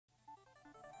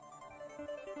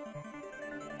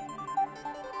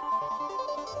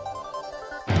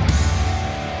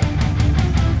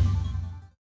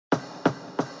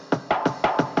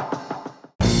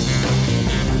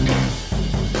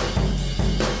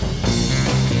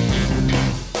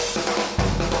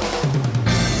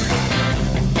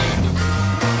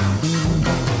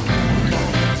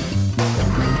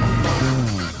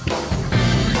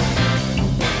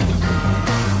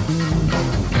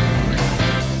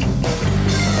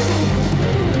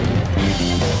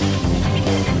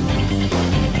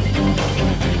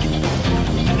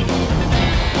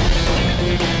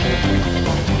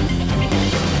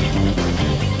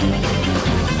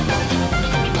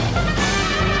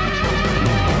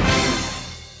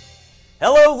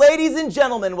Ladies and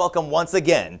gentlemen, welcome once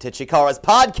again to CHIKARA's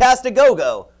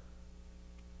Podcast-A-Go-Go,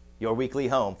 your weekly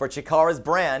home for CHIKARA's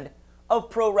brand of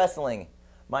pro wrestling.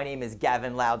 My name is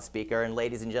Gavin Loudspeaker, and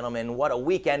ladies and gentlemen, what a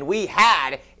weekend we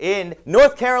had in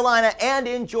North Carolina and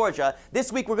in Georgia.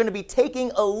 This week we're going to be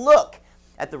taking a look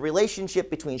at the relationship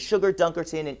between Sugar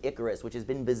Dunkerton and Icarus, which has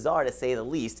been bizarre to say the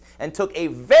least, and took a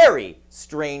very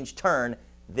strange turn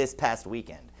this past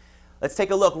weekend. Let's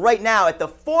take a look right now at the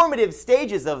formative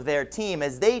stages of their team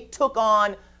as they took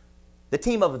on the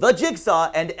team of the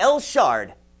Jigsaw and The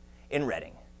Shard in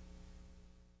Reading.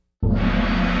 Shoe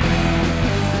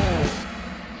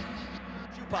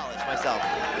polish myself.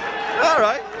 All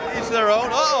right, each their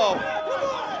own.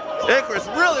 Uh-oh. Icarus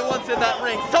really wants in that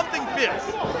ring. Something fierce.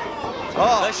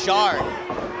 Oh. The Shard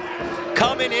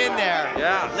coming in there.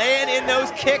 Yeah. Laying in those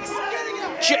kicks.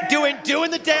 Doing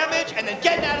the damage and then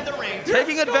getting out of the ring.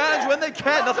 Taking advantage when they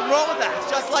can. Nothing wrong with that. It's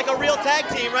just like a real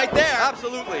tag team right there.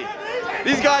 Absolutely.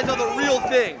 These guys are the real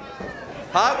thing.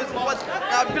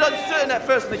 I've been uncertain at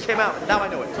first when they came out. Now I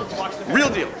know it. Real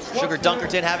deal. Sugar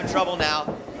Dunkerton having trouble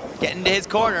now. Getting to his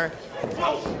corner.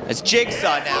 It's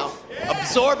Jigsaw now.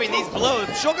 Absorbing these blows.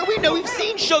 Sugar, we've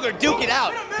seen Sugar duke it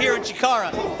out here in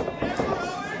Chikara.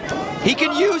 He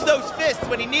can use those fists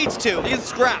when he needs to. He can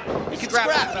scrap. He can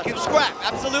scrap,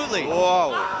 absolutely.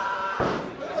 Whoa.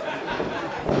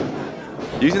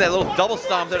 Using that little double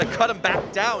stomp there to cut him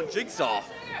back down, Jigsaw.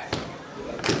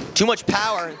 Too much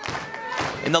power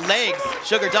in the legs.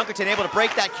 Sugar Dunkerton able to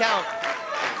break that count.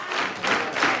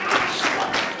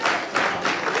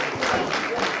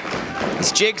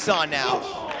 It's Jigsaw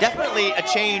now. Definitely a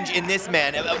change in this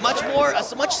man. A much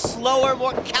slower,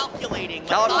 more calculating,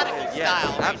 methodical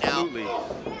style right absolutely. now.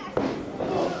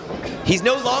 He's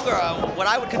no longer what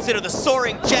I would consider the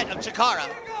soaring jet of Chikara.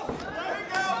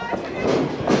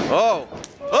 Oh.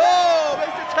 Oh,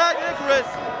 makes the tag Icarus.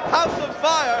 House of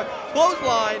Fire.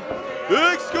 Clothesline.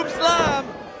 Big scoop slam.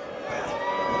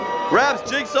 Grabs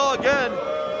Jigsaw again.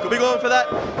 Could be going for that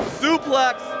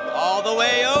suplex. All the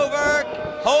way over.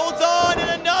 Holds on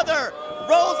and another.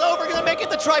 Rolls over, gonna make it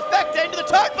the trifecta into the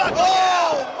turnbuckle.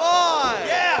 Oh my!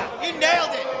 Yeah, he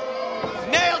nailed it.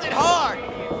 Nailed it hard.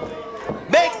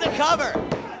 Makes the cover.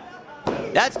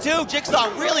 That's two.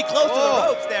 Jigsaw really close to the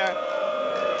ropes there.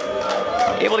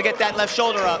 Able to get that left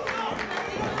shoulder up.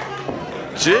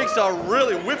 Jigsaw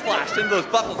really whiplashed into those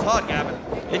buckles hard, Gavin.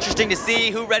 Interesting to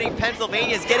see who Reading,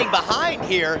 Pennsylvania is getting behind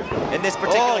here in this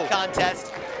particular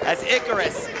contest as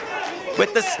Icarus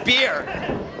with the spear.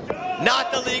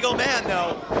 Not the legal man,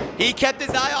 though. He kept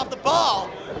his eye off the ball.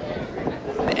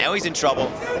 Now he's in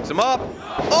trouble. Picks him up.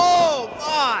 Oh,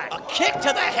 my! A kick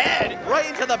to the head. Right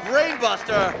into the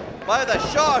brainbuster by the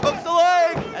Shard. Hooks the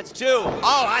leg. That's two.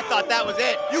 Oh, I thought that was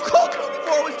it. You called two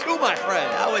before it was two, my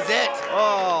friend. That was it.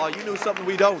 Oh, you knew something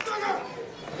we don't.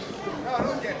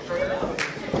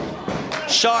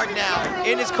 Shard now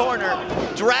in his corner,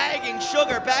 dragging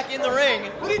Sugar back in the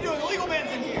ring. What are you doing? The legal man's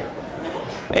in here.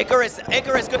 Icarus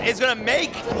is going to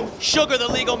make Sugar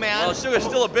the legal man. Well, Sugar's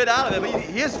still a bit out of it, but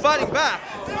he is fighting back.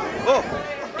 Oh.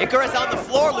 Icarus on the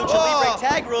floor, Lucha Libre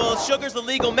tag rules. Sugar's the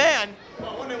legal man.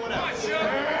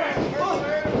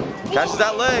 Catches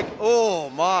that leg. Oh,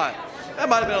 my. That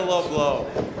might have been a low blow.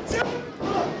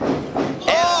 And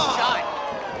a shot.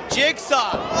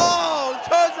 Jigsaw. Oh,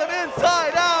 turns him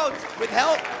inside out. With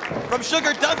help from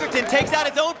Sugar Dunkerton, takes out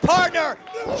his own partner.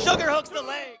 Sugar hooks the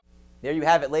leg. There you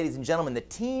have it, ladies and gentlemen, the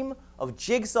team of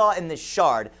Jigsaw and The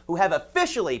Shard, who have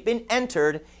officially been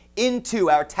entered into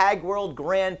our Tag World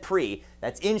Grand Prix.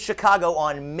 That's in Chicago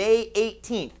on May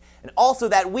 18th. And also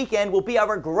that weekend will be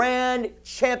our grand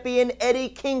champion, Eddie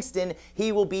Kingston.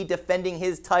 He will be defending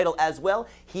his title as well.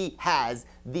 He has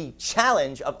the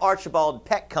challenge of Archibald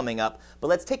Peck coming up. But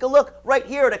let's take a look right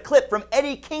here at a clip from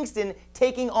Eddie Kingston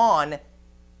taking on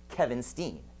Kevin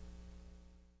Steen.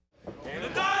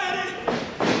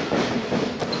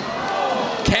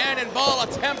 Cannonball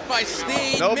attempt by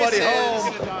Steen. Nobody misses.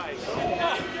 home.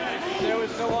 There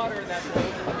was no water in that pool.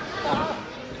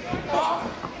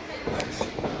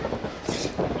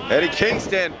 Eddie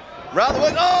Kingston, round the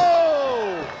way.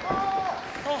 Oh!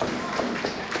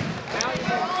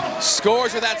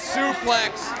 Scores with that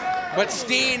suplex, but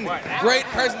Steen, great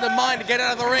presence of mind to get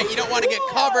out of the ring. You don't want to get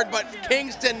covered, but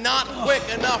Kingston not quick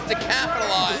enough to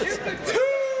capitalize.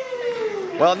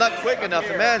 Well, not quick enough.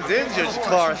 The man's injured,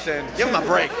 Carson. Give him a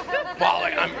break. Well,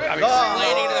 I'm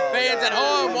explaining to the fans at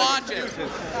home watching.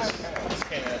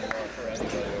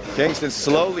 Kingston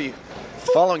slowly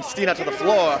following Steen out to the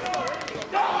floor.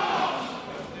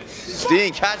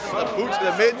 Steen catches the boot to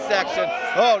the midsection.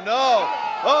 Oh no!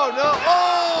 Oh no!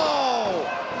 Oh!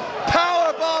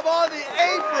 Powerbomb on the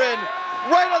apron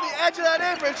right on the edge of that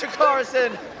apron, Chikara.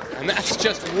 And that's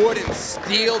just wood and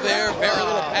steel there. Very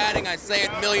little padding. I say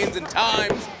it millions of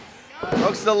times.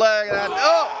 Hooks the leg. And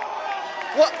oh!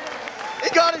 What? He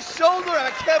got his shoulder, and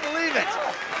I can't believe it.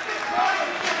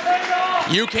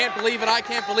 You can't believe it, I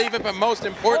can't believe it, but most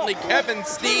importantly, Kevin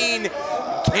Steen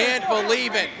can't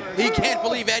believe it. He can't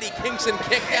believe Eddie Kingston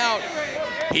kicked out.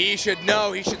 He should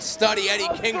know, he should study. Eddie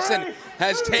Kingston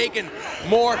has taken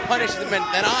more punishment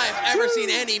than I've ever seen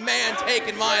any man take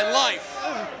in my life.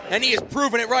 And he has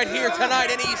proven it right here tonight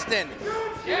in Easton.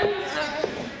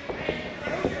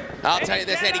 I'll tell you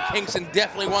this, Eddie Kingston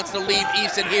definitely wants to leave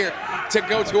Easton here to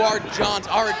go to our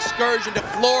excursion to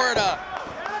Florida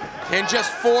in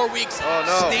just 4 weeks. Oh,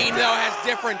 no. Steen, though, has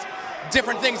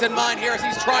different things in mind here as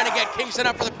he's trying to get Kingston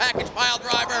up for the package pile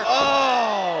driver.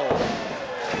 Oh!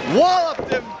 Walloped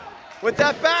him with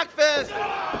that back fist,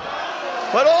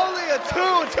 but only a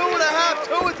 2, 2.5,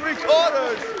 2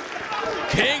 3/4.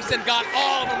 Kingston got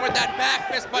all of them with that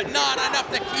back fist, but not enough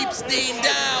to keep Steen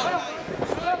down.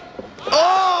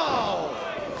 Oh!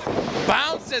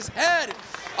 Bounced his head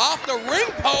off the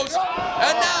ring post,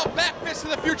 and now back fist to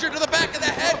the future to the back of the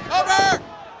head cover.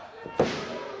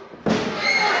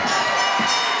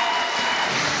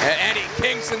 And Eddie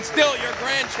Kingston still your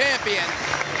grand champion.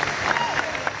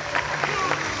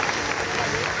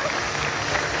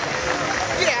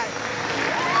 Yeah.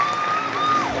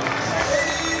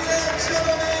 Ladies and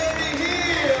gentlemen,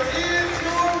 here is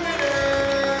your winner,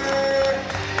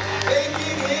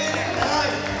 making his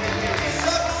ninth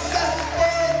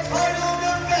successful title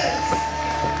defense,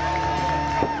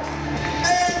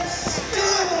 and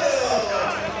still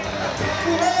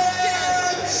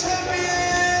grand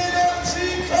champion of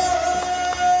Chikara,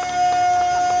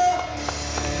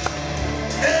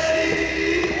 Eddie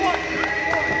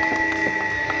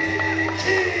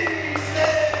Kingston.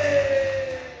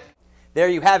 There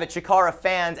you have it, Chikara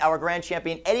fans. Our grand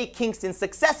champion Eddie Kingston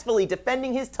successfully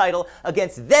defending his title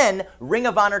against then Ring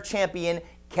of Honor champion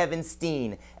Kevin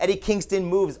Steen. Eddie Kingston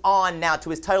moves on now to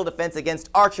his title defense against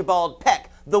Archibald Peck,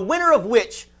 the winner of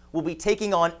which will be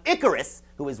taking on Icarus,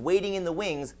 who is waiting in the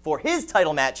wings for his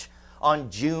title match on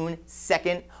June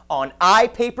 2nd on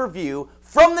iPPV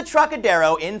from the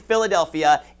Trocadero in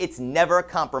Philadelphia. It's never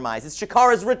compromised. It's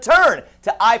Chikara's return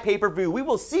to iPPV. We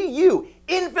will see you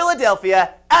in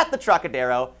Philadelphia at the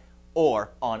Trocadero or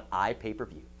on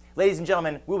iPPV. Ladies and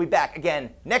gentlemen, we'll be back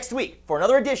again next week for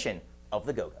another edition of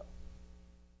The Go-Go.